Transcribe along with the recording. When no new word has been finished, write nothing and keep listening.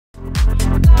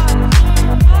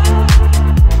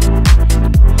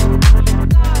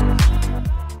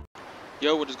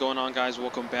Yo, what is going on, guys?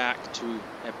 Welcome back to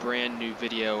a brand new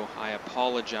video. I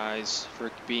apologize for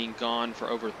being gone for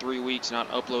over 3 weeks, not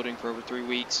uploading for over 3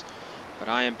 weeks, but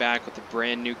I am back with a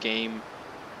brand new game,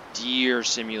 Deeeer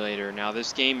Simulator. Now,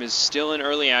 this game is still in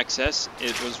early access.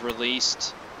 It was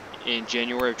released in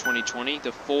January of 2020.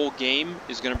 The full game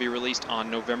is going to be released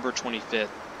on November 25th.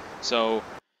 So,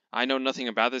 I know nothing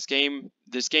about this game.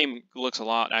 This game looks a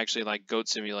lot actually like Goat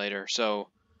Simulator, so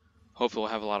hopefully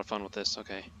we'll have a lot of fun with this.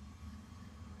 Okay,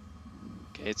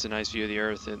 it's a nice view of the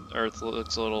Earth, and Earth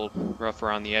looks a little rough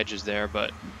around the edges there,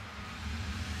 but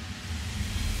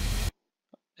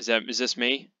is this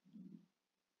me?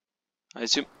 I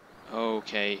assume.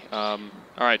 Okay. All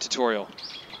right. Tutorial.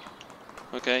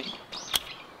 Okay.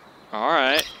 All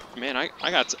right. Man, I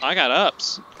got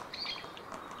ups.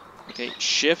 Okay.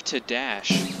 Shift to dash.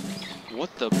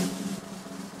 What the?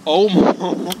 Oh my!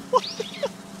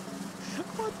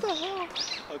 What the hell?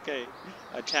 Okay.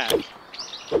 Attack.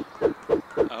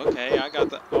 Okay, I got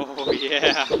the. Oh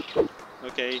yeah.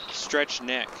 Okay, stretch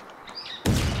neck.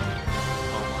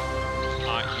 Oh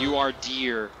my. You are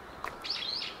Deeeer.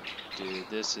 Dude,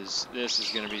 this is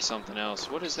gonna be something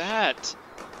else. What is that?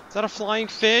 Is that a flying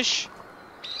fish?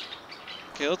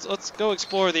 Okay, let's go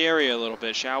explore the area a little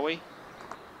bit, shall we?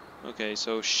 Okay,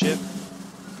 so shift.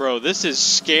 Bro, this is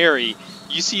scary.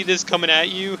 You see this coming at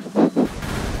you?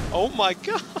 Oh my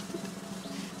god.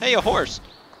 Hey, a horse.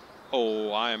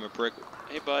 Oh, I am a prick.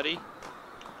 Hey, buddy.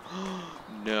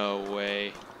 No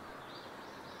way.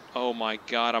 Oh my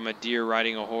god, I'm a deer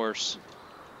riding a horse.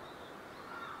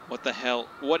 What the hell?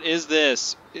 What is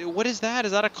this? What is that?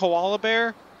 Is that a koala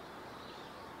bear?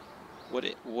 What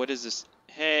is this?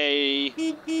 Hey.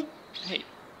 Hey. You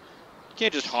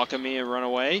can't just honk at me and run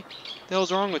away. What the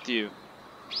hell's wrong with you?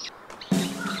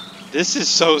 This is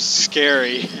so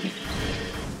scary.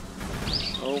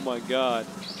 Oh my god.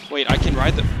 Wait, I can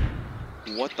ride the...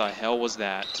 What the hell was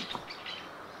that?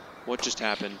 What just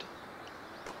happened?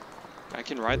 I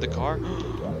can ride the car?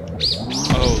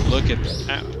 Oh, look at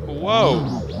that. Whoa!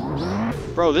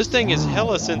 Bro, this thing is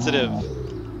hella sensitive.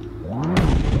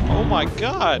 Oh my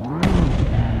god!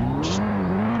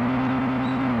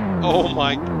 Oh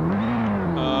my...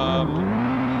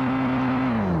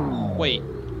 Wait.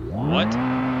 What?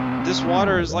 This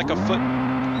water is like a foot...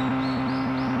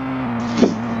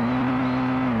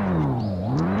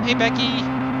 Hey, Becky!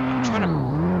 I'm trying to...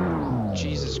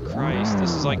 Jesus Christ,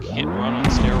 this is like hit and run on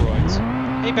steroids.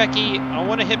 Hey, Becky! I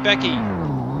want to hit Becky! Oh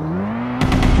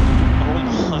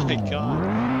my god.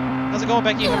 How's it going,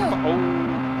 Becky?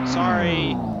 Oh,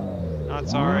 sorry. Not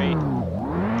sorry.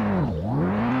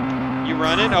 You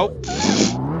running? Oh.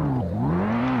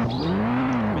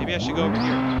 Maybe I should go over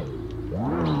here.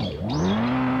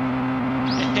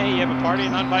 Hey, you have a party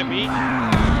and not invite me?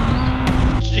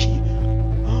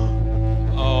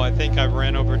 Oh, I think I've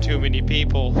ran over too many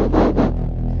people.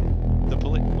 The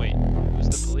police. Wait, who's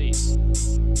the police?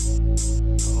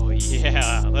 Oh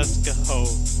yeah, let's go.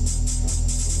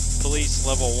 Police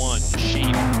level 1.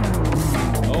 Sheep.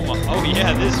 Oh my. Oh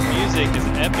yeah, this music is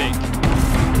epic.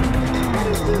 What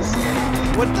is this?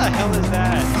 What the hell is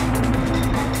that?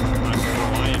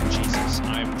 I am Jesus.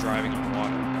 I am driving on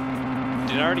water.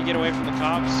 Did I already get away from the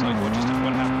cops? Like what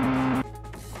happened?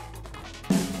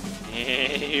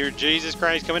 Here, Jesus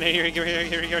Christ, come in here, here.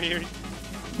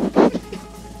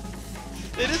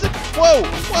 It isn't. Whoa,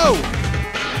 whoa,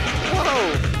 whoa!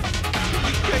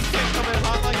 You can't come in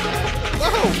hot like that.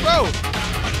 Whoa, bro!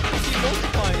 You keep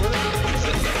multiplying. What is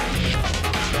it?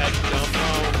 That dumbo.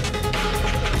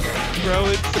 Bro,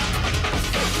 it's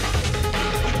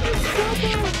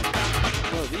Dumbo.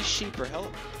 Bro, these sheep are hella.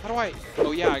 How do I?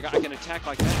 Oh yeah, I can attack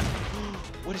like that.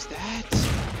 What is that?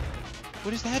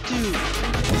 What does that do?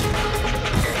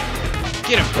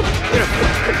 Get him! Get him!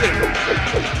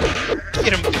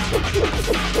 Get him!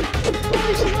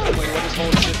 Wait, what does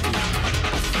whole shit do?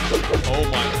 Oh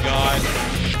my god.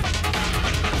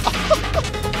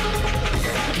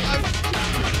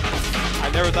 I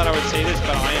never thought I would say this,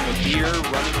 but I am a deer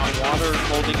running on water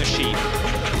holding a sheep.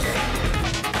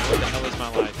 What the hell is my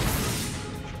life?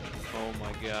 Oh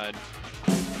my god.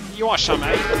 You want some,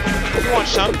 eh? You want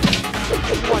some?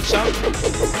 You want some? What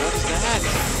is that?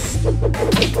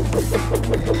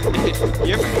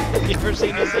 you ever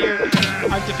seen this here?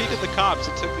 I've defeated the cops.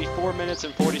 It took me 4 minutes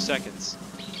and 40 seconds.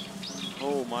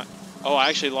 Oh my. Oh, I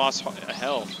actually lost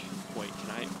health. Wait,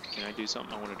 can I do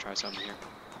something? I want to try something here.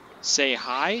 Say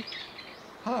hi?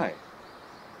 Hi.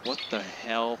 What the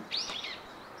hell?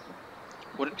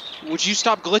 What? Would you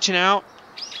stop glitching out?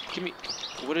 Give me.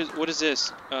 What is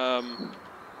this?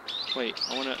 Wait,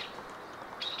 I wanna.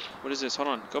 What is this? Hold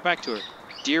on. Go back to her.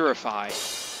 Deerify.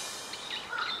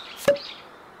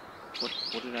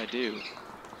 What did I do?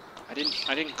 I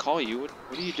didn't call you. What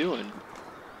are you doing?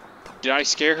 Did I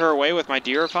scare her away with my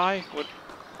deerify? What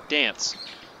dance?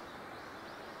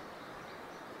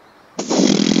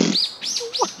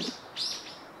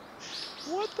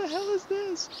 What the hell is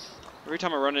this? Every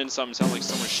time I run into something, it sounds like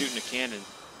someone's shooting a cannon.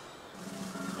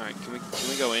 All right, can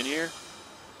we go in here?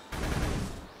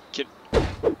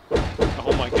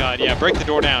 Oh my God! Yeah, break the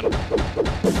door down.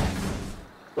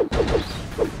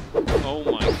 Oh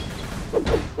my!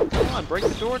 Come on, break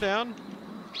the door down.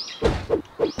 There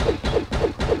we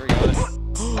go.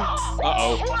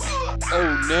 Uh-oh.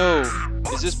 Oh no!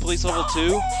 Is this police level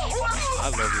 2? I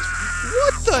love this.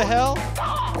 What the hell?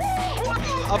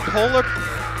 A polar...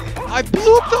 I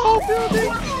blew up the whole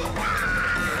building!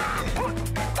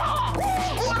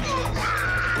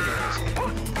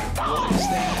 What is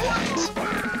that?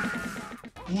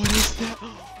 What is that?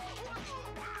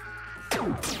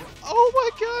 Oh my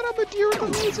God, I'm a deer with a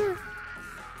laser!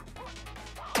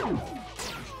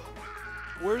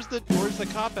 Where's the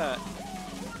cop at?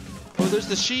 Oh, there's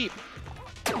the sheep.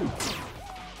 Wait. Come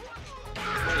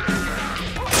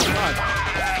on.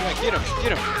 Yeah, get him,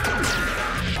 get him.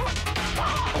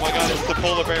 Oh my God, it's the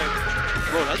polar bear.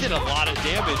 Bro, that did a lot of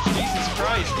damage. Jesus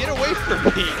Christ, get away from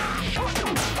me.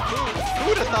 Who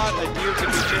would have thought a deer could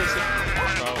be chasing?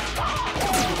 Bro.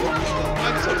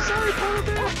 I'm so sorry, polar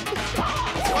bear.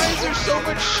 Why is there so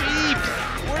much sheep?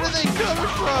 Where are they coming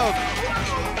from?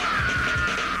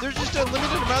 There's just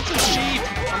unlimited amounts of sheep.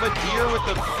 I'm a deer with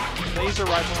a laser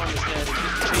rifle on his head and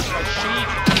getting chased by sheep.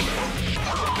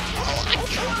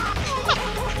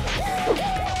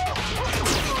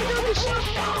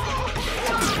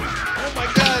 Oh my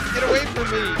God, get away from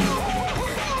me.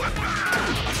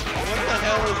 What the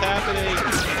hell is happening?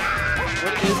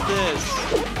 What is this?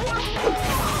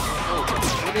 Oh,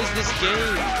 what is this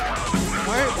game?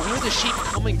 Where are the sheep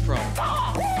coming from?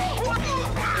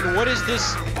 And what is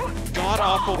this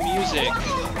god-awful music?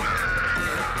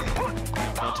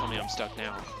 Don't tell me I'm stuck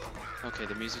now. Okay,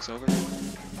 the music's over.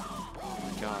 Oh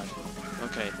my God.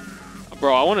 Okay.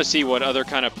 Bro, I want to see what other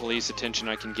kind of police attention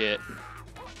I can get.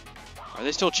 Are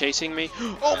they still chasing me?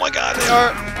 Oh my God, they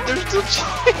are! They're still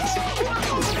chasing me!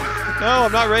 No,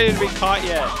 I'm not ready to be caught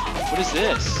yet. What is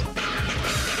this?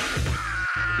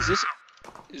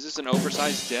 Is this an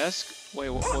oversized desk? Wait,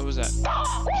 what was that?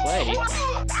 Play?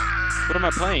 What am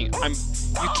I playing?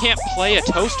 You can't play a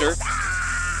toaster.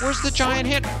 Where's the giant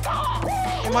hit?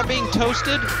 Am I being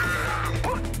toasted?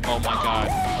 Oh my God.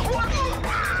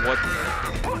 What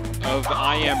of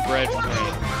I am bread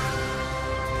frame?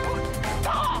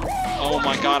 Oh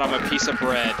my God, I'm a piece of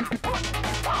bread.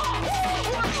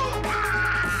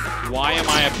 Why am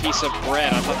I a piece of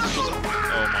bread? I thought this was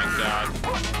oh my God.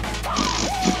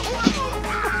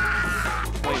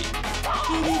 Wait.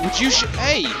 Would you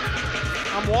hey!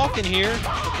 I'm walking here.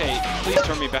 Okay, please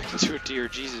turn me back into a deer.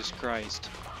 Jesus Christ.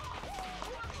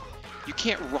 You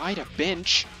can't ride a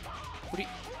bench. What do you...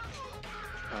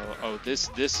 Oh, this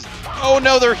is... Oh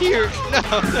no, they're here! No,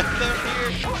 they're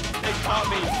here! They caught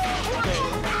me. Okay.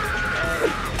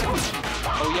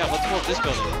 Oh yeah, let's blow up this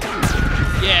building.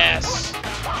 Yes!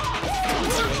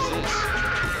 What is this?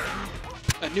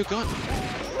 A new gun.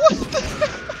 What the hell?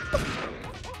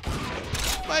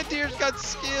 My deer's got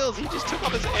skills. He just took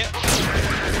off his amp.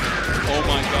 Oh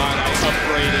my God, I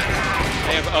upgraded.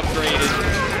 I have upgraded.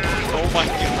 Oh my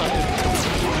God.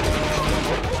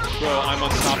 Bro, I'm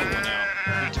unstoppable now.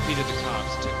 We defeated the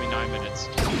cops. It took me 9 minutes.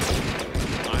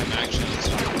 I'm actually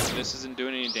unstoppable. This isn't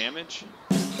doing any damage?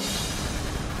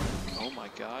 Oh my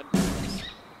God.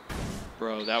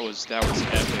 Bro, that was epic.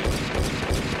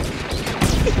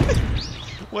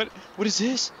 What is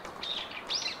this?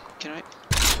 Can I...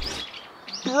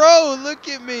 Bro, look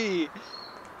at me!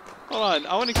 Hold on,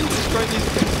 I want to keep destroying these.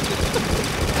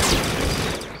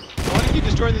 I want to keep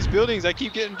destroying these buildings. I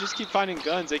keep keep finding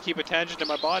guns. They keep attaching to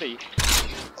my body.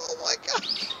 Oh my God!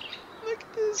 Look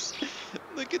at this!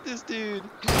 Look at this dude!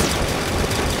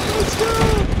 Let's go!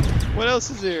 What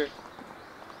else is there?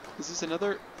 Is this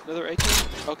another AK?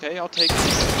 Okay, I'll take it.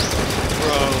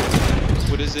 Bro,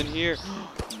 what is in here?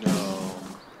 No.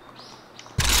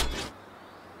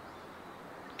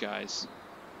 Guys.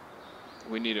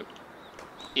 We need it.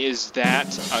 Is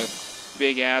that a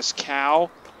big ass cow?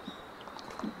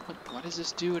 Why does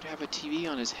this dude have a TV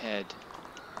on his head?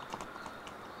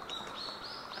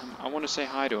 I want to say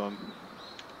hi to him.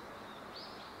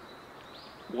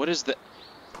 What is the...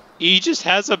 He just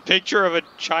has a picture of a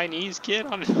Chinese kid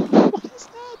on it. What is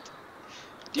that?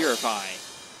 Deerify.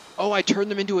 Oh, I turned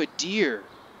them into a deer.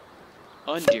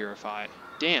 Undeerify.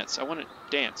 Dance. I want to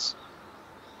dance.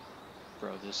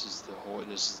 Bro, this is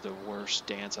the worst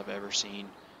dance I've ever seen.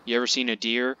 You ever seen a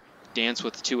deer dance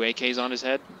with 2 AKs on his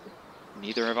head?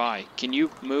 Neither have I. Can you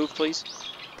move, please?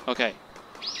 Okay.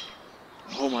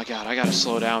 Oh my god, I gotta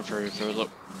slow down for a little...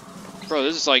 Bro,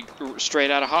 this is like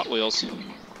straight out of Hot Wheels.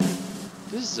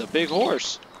 This is a big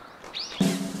horse.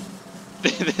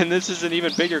 Then this is an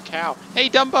even bigger cow. Hey,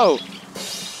 Dumbo!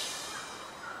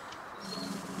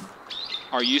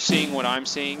 Are you seeing what I'm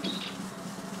seeing?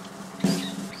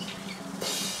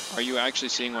 Are you actually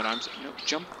seeing what I'm seeing? No,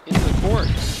 jump into the court.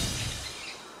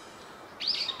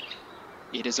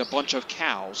 It is a bunch of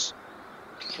cows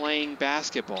playing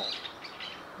basketball.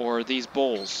 Or these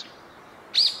bulls.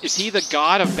 Is he the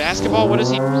god of basketball? What is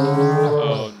he?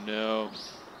 Oh no.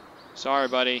 Sorry,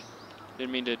 buddy.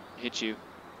 Didn't mean to hit you.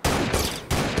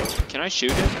 Can I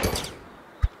shoot him?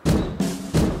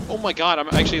 Oh my god, I'm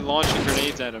actually launching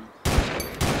grenades at him.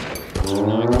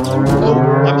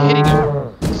 Oh, I'm hitting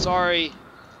him. Sorry.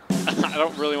 I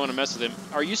don't really want to mess with him.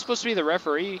 Are you supposed to be the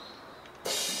referee?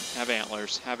 Have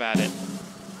antlers. Have at it.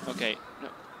 Okay. No.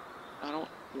 I don't...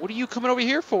 What are you coming over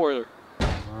here for?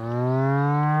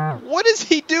 What is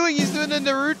he doing? He's doing a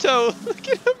Naruto. Look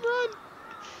at him run.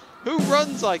 Who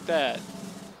runs like that?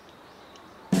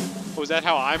 Oh, is that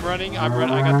how I'm running? I got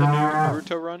the new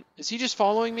Naruto run. Is he just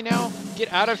following me now?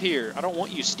 Get out of here. I don't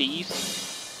want you, Steve.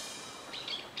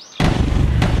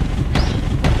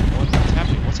 What's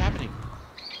happening? What's happening?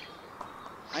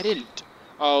 I didn't.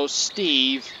 Oh,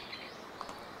 Steve.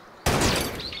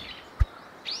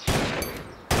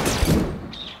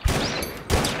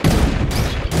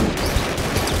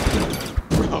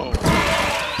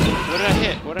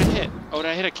 What did I hit? Oh, did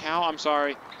I hit a cow? I'm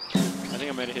sorry. I think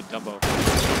I might have hit Dumbo.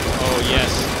 Oh,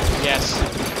 yes. Yes.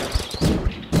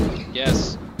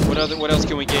 Yes. What else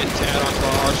can we get to add on to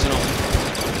our arsenal?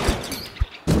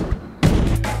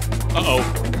 Uh-oh.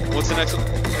 What's the next one?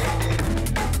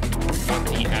 What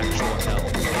the actual hell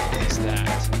is that?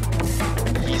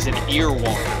 He's an ear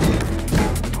walker.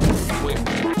 Wait.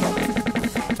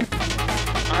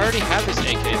 I already have this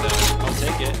AK, though. I'll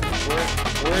take it.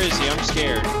 Where is he? I'm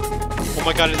scared. Oh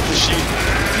my god, it's the sheep.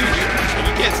 Dude,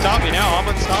 you can't stop me now. I'm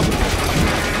unstoppable.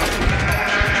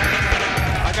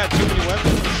 I got too many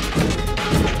weapons.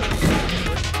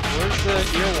 Where's the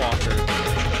ear walker?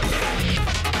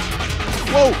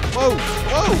 Whoa! Whoa!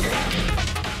 Whoa!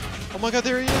 Oh my god,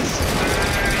 there he is! There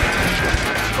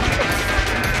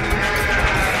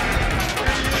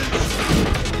he is!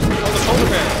 Oh, the polar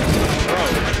bear! Bro,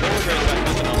 the polar bear's got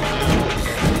nothing on me now.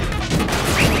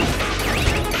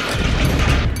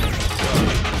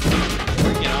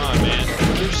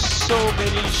 So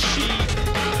many sheep.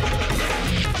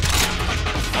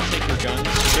 I'll take your guns.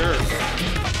 Sure.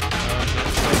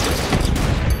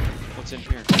 What's in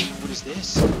here? What is this?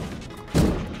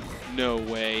 No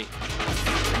way.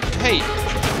 Hey!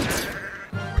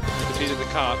 I defeated the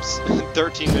cops.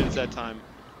 13 minutes that time.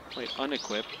 Wait,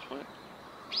 unequip? What?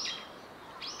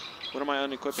 What am I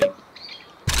unequipping?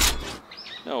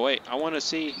 No, wait. I want to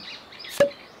see...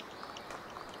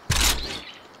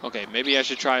 Okay, maybe I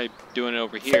should try doing it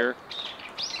over here.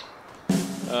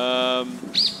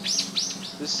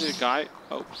 This is a guy.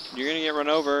 Oh, you're gonna get run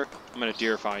over. I'm gonna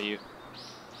deerify you.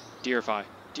 Deerify.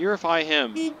 Deerify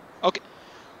him. Okay.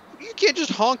 You can't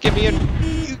just honk at me and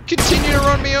you continue to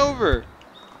run me over.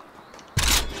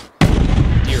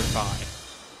 Deerify.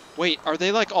 Wait, are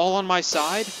they like all on my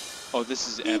side? Oh, this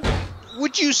is epic.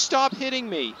 Would you stop hitting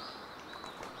me?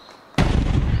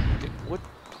 Okay,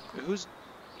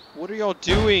 what are y'all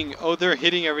doing? Oh, they're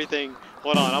hitting everything.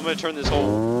 Hold on, I'm gonna turn this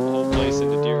whole place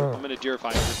into deer. I'm gonna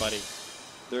deerify everybody.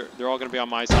 They're all gonna be on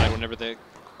my side whenever they.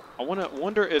 I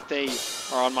wonder if they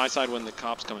are on my side when the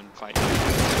cops come and fight me.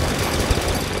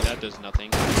 That does nothing.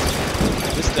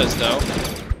 This does though.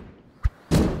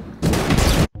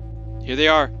 Here they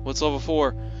are. What's level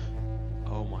 4?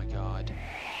 Oh my god.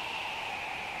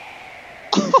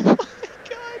 Oh my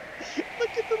god!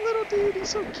 Look at the little dude. He's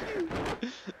so cute.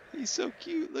 He's so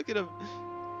cute. Look at him.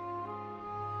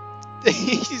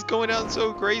 He's going out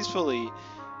so gracefully.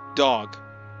 Dog.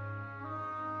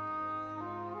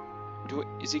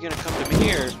 Is he gonna come to me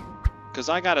here? Cause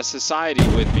I got a society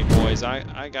with me, boys.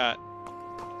 I got.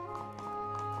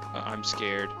 I'm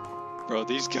scared, bro.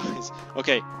 These guys.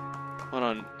 Okay, hold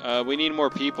on. We need more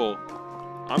people.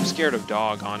 I'm scared of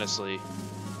dog, honestly.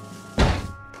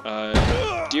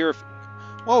 Deer.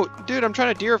 Whoa, dude! I'm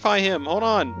trying to deerify him. Hold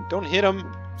on. Don't hit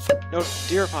him. No,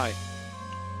 deerify.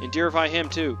 And deerify him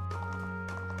too.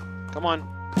 Come on.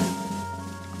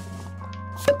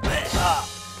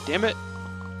 Damn it.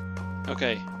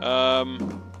 Okay.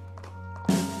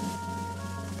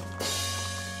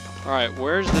 Alright,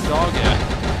 where's the dog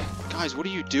at? Guys, what are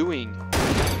you doing?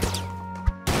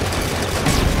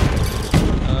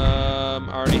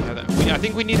 I already have that. I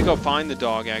think we need to go find the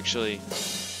dog, actually.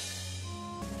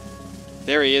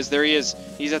 There he is, there he is.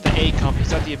 He's at the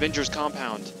he's at the Avengers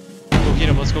compound. Go get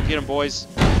him, let's go get him, boys.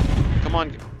 Come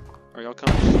on. Are y'all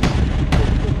coming?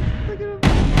 Look at him.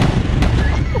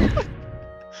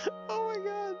 Oh my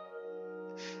god.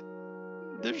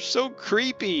 They're so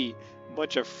creepy.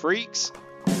 Bunch of freaks.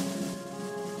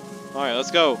 Alright,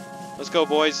 let's go. Let's go,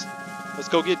 boys. Let's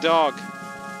go get dog.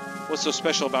 What's so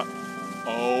special about...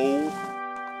 Oh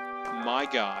my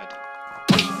god.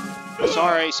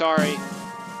 Sorry.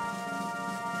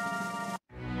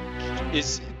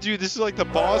 Dude, this is like the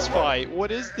boss fight. What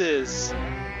is this?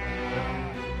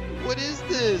 What is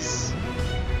this?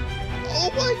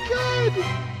 Oh my god!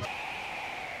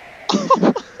 Oh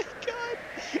my god!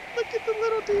 Look at the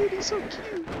little dude, he's so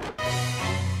cute.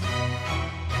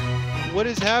 What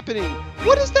is happening?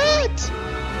 What is that?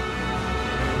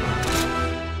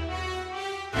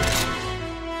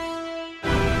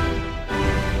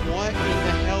 What in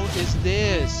the hell is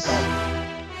this?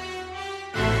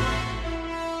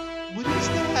 What is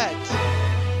that?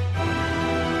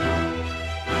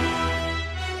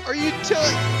 Are you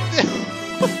telling...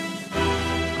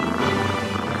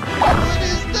 What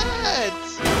is that?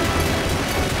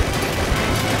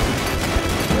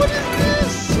 What is this? What is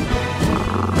this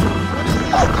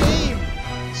game?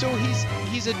 So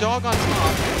he's a dog on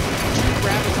top, 2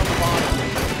 rabbits on the bottom,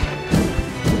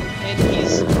 and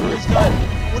he's got,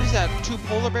 what is that, 2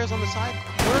 polar bears on the side?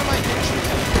 Where are my pictures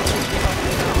at?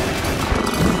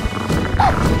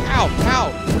 Ow!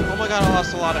 Ow! Oh my god, I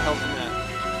lost a lot of health from that.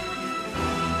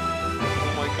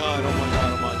 Oh my god, oh my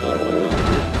god, oh my god, oh my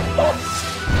god.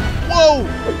 Whoa!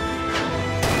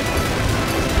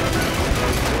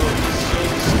 Oh, this is so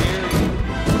scary.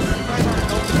 You guys aren't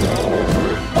helping at all.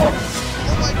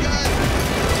 Oh my god!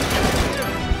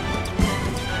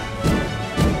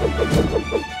 What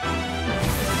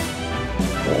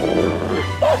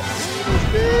is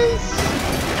this?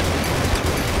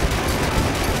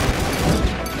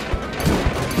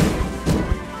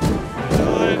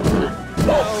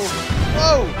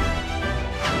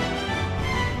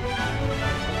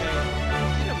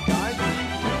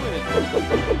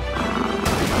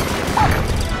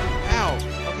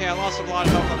 A lot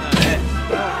of health on that.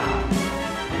 Oh.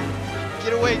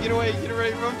 Get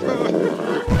away, run from it.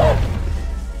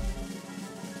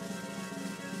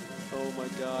 Oh my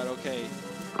god, okay.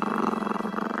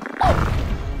 Oh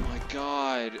my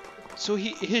god. So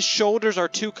his shoulders are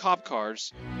 2 cop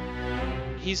cars.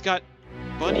 He's got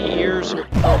bunny ears for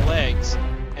legs,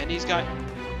 and he's got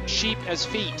sheep as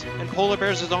feet, and polar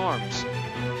bears as arms.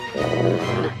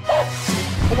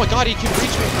 Oh my god, he can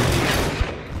reach me from here.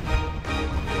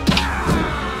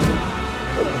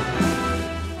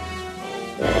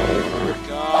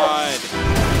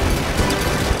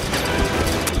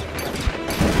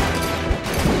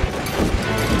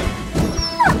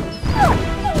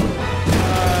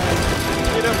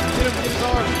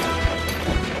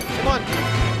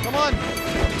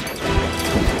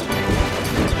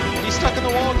 Stuck in the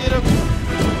wall, get him!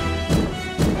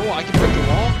 Oh, I can break the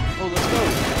wall? Oh, let's go!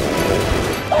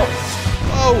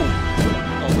 Oh!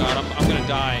 Oh god, I'm gonna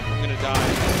die. I'm gonna die.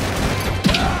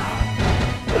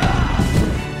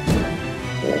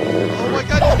 Oh my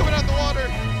god, he's coming out of the water!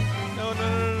 No.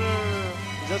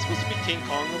 Is that supposed to be King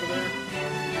Kong over there?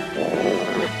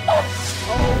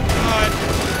 Oh god!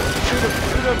 Shoot him!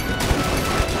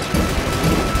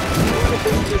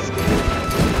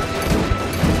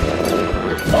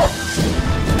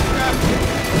 Crap.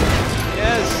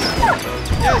 Yes,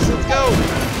 let's go.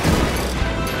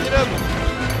 Get him.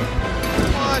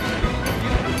 Come on.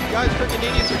 You guys freaking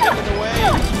idiots are getting in the way.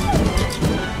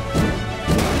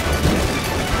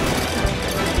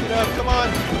 Get up, come on.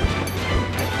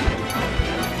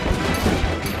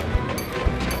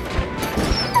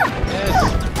 Yes.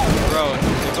 Bro,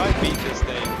 if I beat this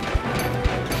thing.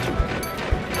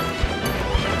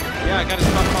 Yeah, I got his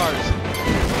top cars.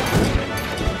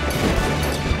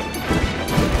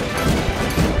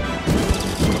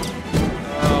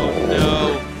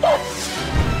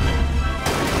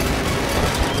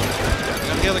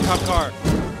 The other cop car.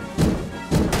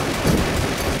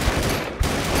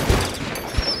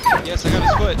 Yes, I got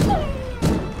his foot.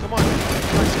 Come on.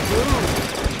 Let's move.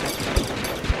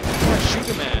 Come on, shoot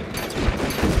him at.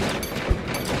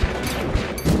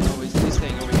 Oh, is this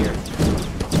thing over here?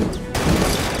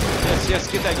 Yes,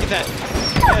 get that.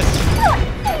 Yes.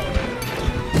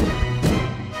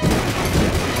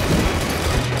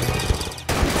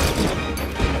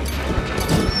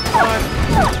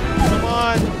 Come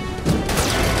on.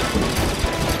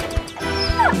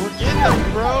 We're getting him,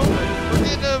 bro. We're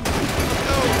getting him. Let's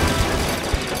go.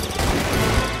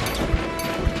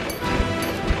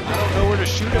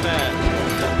 shoot him at?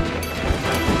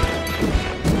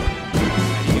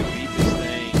 How do you beat this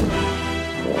thing?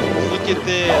 Look at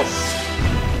this.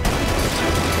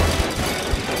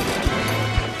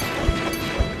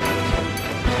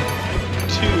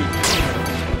 Dude.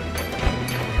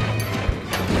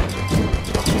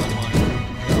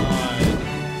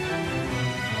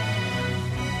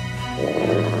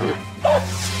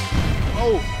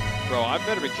 Oh, bro, I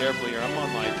better be careful here. I'm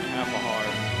on like half a heart.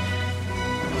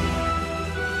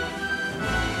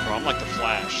 Bro, I'm like the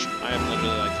Flash. I am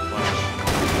literally like the Flash.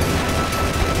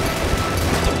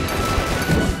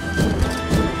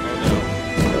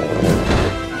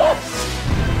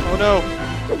 Oh no. Oh no.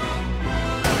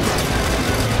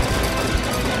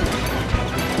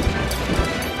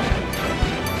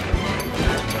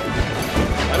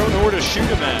 I don't know where to shoot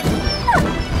him at.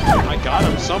 I got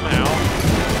him somehow.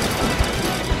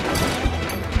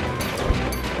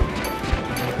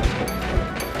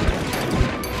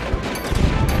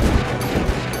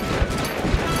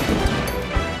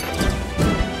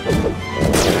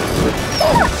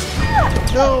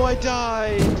 No, I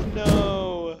died.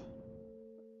 No.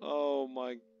 Oh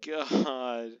my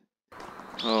god.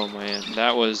 Oh man,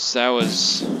 that was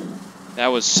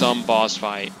some boss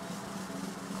fight.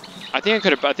 I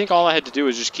think all I had to do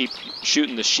was just keep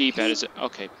shooting the sheep at his.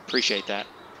 Okay, appreciate that.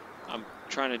 I'm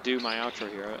trying to do my outro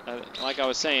here. Like I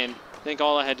was saying, I think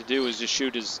all I had to do was just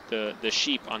shoot the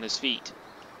sheep on his feet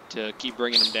to keep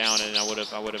bringing him down, and I would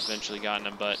have eventually gotten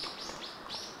him. But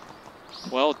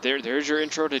well, there's your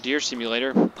intro to Deer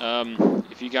Simulator.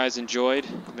 If you guys enjoyed,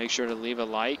 make sure to leave a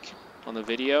like on the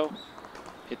video.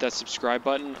 Hit that subscribe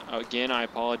button. Again, I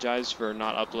apologize for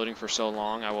not uploading for so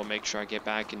long. I will make sure I get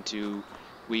back into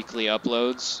weekly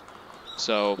uploads.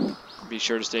 So be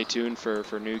sure to stay tuned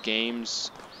for new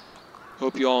games.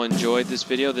 Hope you all enjoyed this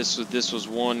video. This was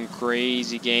one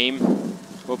crazy game.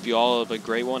 Hope you all have a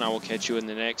great one. I will catch you in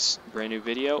the next brand new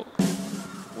video,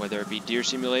 whether it be Deer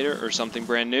Simulator or something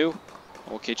brand new.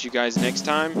 I will catch you guys next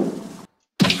time.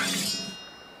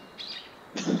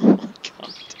 Oh my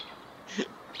god.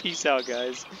 Peace out,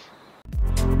 guys.